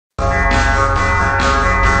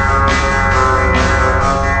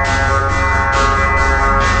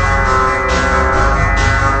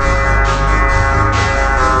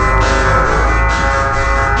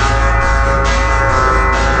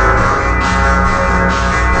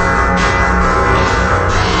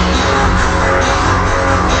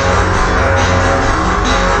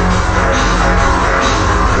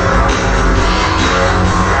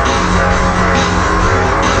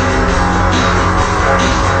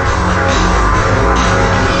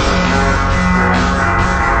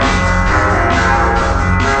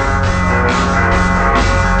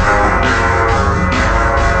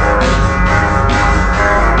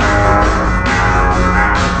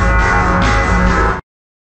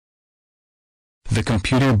The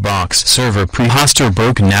computer box server pre-hoster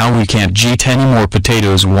broke, now we can't eat any more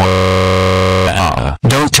potatoes. Don't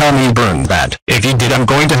tell me you burned that. If you did, I'm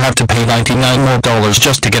going to have to pay $99 more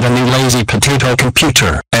just to get a new lazy potato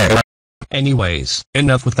computer. Anyways,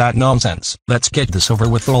 enough with that nonsense. Let's get this over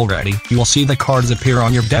with already. You'll see the cards appear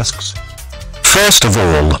on your desks. First of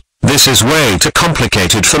all, this is way too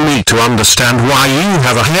complicated for me to understand why you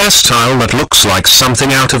have a hairstyle that looks like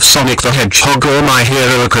something out of Sonic the Hedgehog or My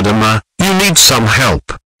Hero Academia. You need some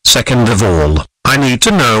help. Second of all, I need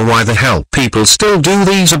to know why the hell people still do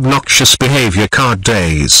these obnoxious behavior card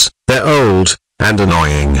days. They're old and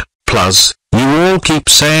annoying. Plus, you all keep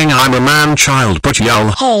saying I'm a man-child, but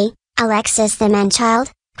y'all— Hey, Alexis the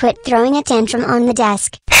man-child, quit throwing a tantrum on the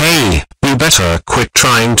desk. Hey, you better quit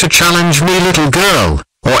trying to challenge me, little girl,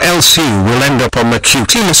 or else you will end up on the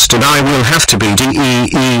cutie list and I will have to be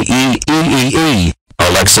DEEEEEE.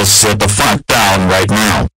 Alexis, sit the fuck down right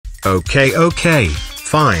now. Okay,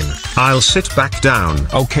 fine, I'll sit back down.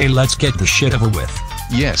 Okay, let's get the shit over with.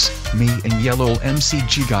 Yes, me and Yellow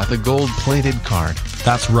MCG got the gold-plated card.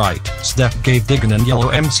 That's right, Steph gave Diggin and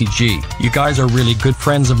Yellow MCG. You guys are really good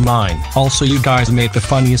friends of mine. Also, you guys make the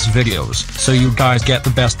funniest videos, so you guys get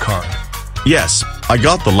the best card. Yes, I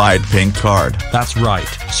got the light pink card. That's right,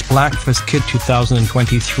 Splatfest Kid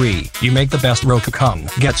 2023. You make the best Rokukan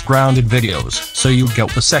gets grounded videos, so you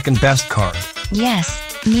get the second best card.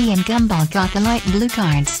 Yes, me and Gumball got the light blue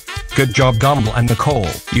cards. Good job, Gumball and Nicole.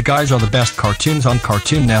 You guys are the best cartoons on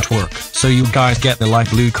Cartoon Network, so you guys get the light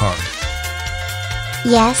blue card.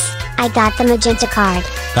 Yes, I got the magenta card.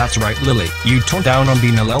 That's right, Lily. You toned down on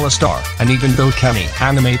being a Lella star, and even though Kenny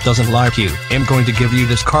Animate doesn't like you, I'm going to give you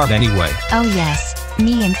this card anyway. Oh yes,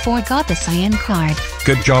 me and Four got the cyan card.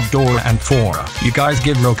 Good job, Dora and Fora. You guys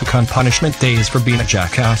give Rokukan punishment days for being a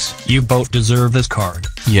jackass. You both deserve this card.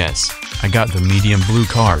 Yes, I got the medium blue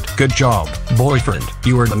card. Good job, boyfriend.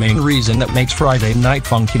 You are the main reason that makes Friday Night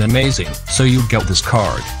Funkin' amazing, so you get this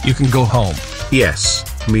card. You can go home. Yes,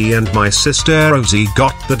 me and my sister Rosie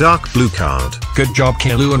got the dark blue card. Good job,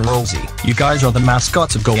 Kalu and Rosie. You guys are the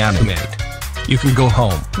mascots of Go Animate. You can go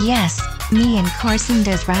home. Yes, me and Carson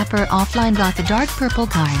does Rapper Offline got the dark purple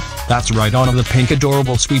card. That's right, on the pink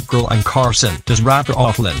adorable sweet girl and Carson does Rapper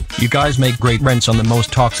Offline. You guys make great rents on the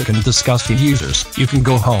most toxic and disgusting users. You can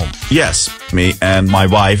go home. Yes, me and my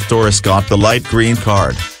wife Doris got the light green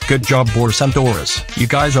card. Good job, Boris and Doris. You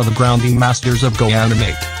guys are the grounding masters of Go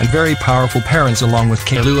Animate, and very powerful parents along with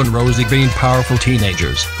Kalu and Rosie being powerful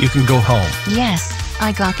teenagers. You can go home. Yes,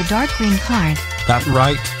 I got the dark green card. That's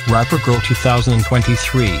right, Rapper Girl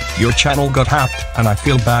 2023. Your channel got hacked, and I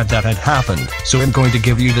feel bad that it happened, so I'm going to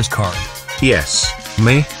give you this card. Yes,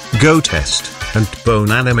 me, Go Test, and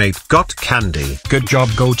Bone Animate got candy. Good job,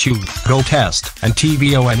 GoTube, Go Test, and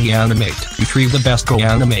TVONE Animate. You three the best Go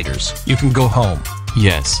Animators. You can go home.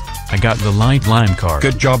 Yes, I got the light lime card.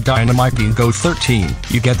 Good job, Dynamite being Go 13.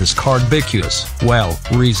 You get this card because, well,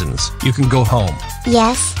 reasons. You can go home.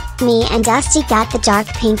 Yes, me and Dusty got the dark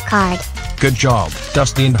pink card. Good job,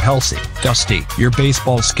 Dusty and Halsey. Dusty, your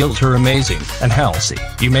baseball skills are amazing, and Halsey,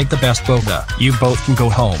 you make the best boba. You both can go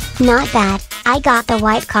home. Not bad, I got the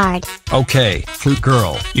white card. Okay, Flute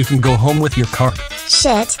Girl, you can go home with your card.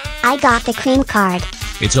 Shit, I got the cream card.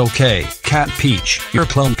 It's okay, Cat Peach, you're a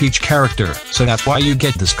Clone Peach character, so that's why you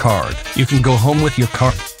get this card. You can go home with your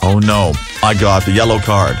card. Oh no, I got the yellow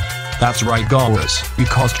card. That's right, Gaurus, you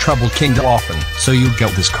cause trouble kinda often, so you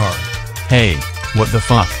get this card. Hey, what the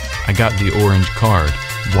fuck? I got the orange card.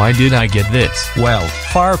 Why did I get this? Well,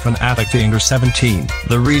 Fire Fanatic Finger 17,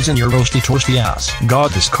 the reason your roasty toasty ass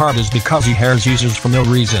got this card is because he hairs users for no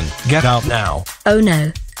reason. Get out now. Oh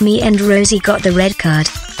no, me and Rosie got the red card.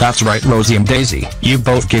 That's right, Rosie and Daisy, you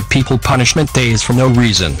both give people punishment days for no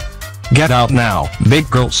reason. Get out now, big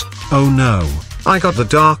girls. Oh no, I got the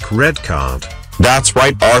dark red card. That's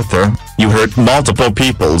right, Arthur. You hurt multiple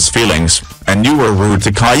people's feelings, and you were rude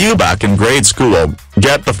to Caillou back in grade school.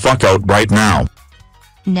 Get the fuck out right now.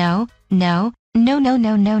 No,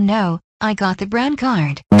 I got the brown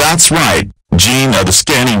card. That's right, Gina the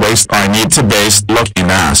skinny waist I need to base looking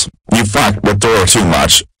ass. You fucked with Dora too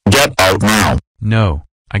much. Get out now. No,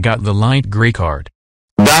 I got the light gray card.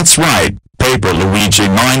 That's right, Paper Luigi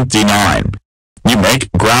 99. You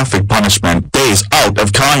make graphic punishment days out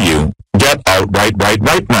of Caillou. Get out right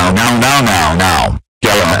now.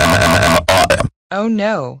 Oh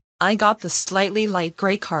no, I got the slightly light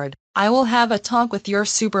gray card. I will have a talk with your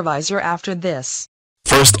supervisor after this.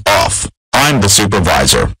 First off, I'm the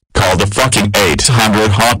supervisor. Call the fucking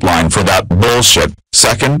 800 hotline for that bullshit.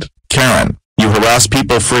 Second, Karen, you harass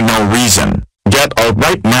people for no reason. Get out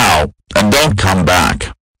right now, and don't come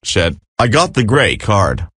back. Shit, I got the gray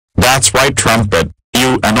card. That's right, Trumpet.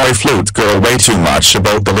 You annoy Flute Girl way too much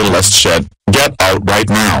about the littlest shit. Get out right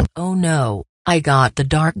now. Oh no, I got the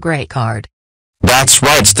dark gray card. That's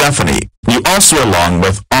right, Stephanie. You also, along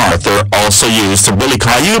with Arthur, also used to bully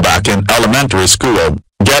Caillou back in elementary school.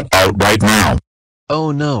 Get out right now.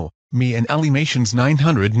 Oh no, me and Animations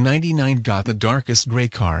 999 got the darkest gray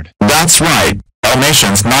card. That's right,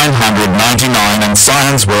 Animations 999 and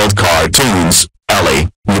Science World Cartoons. Ellie,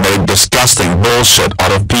 you made disgusting bullshit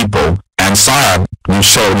out of people, and Syed, you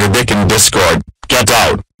showed your dick in Discord. Get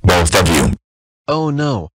out, both of you. Oh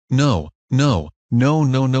no, no, no, no,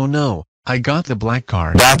 no, no, no. I got the black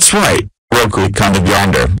card. That's right, Roku kind of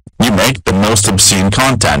yonder. You make the most obscene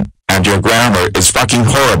content, and your grammar is fucking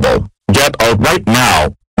horrible. Get out right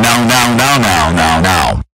now.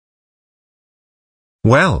 Now.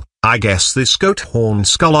 Well, I guess this goat horn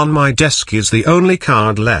skull on my desk is the only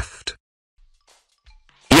card left.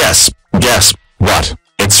 Yes, guess what?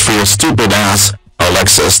 It's for your stupid ass,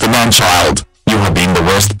 Alexis the man-child. You have been the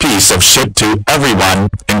worst piece of shit to everyone,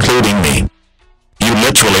 including me. You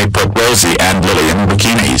literally put Rosie and Lily in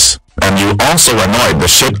bikinis, and you also annoyed the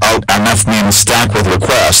shit out MF meme stack with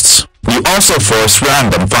requests. You also force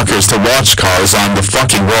random fuckers to watch cars on the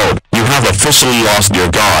fucking road. You have officially lost your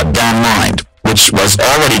goddamn mind, which was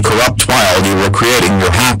already corrupt while you were creating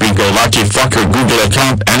your happy-go-lucky fucker Google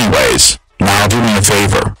account anyways. Now do me a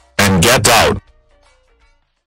favor, and get out.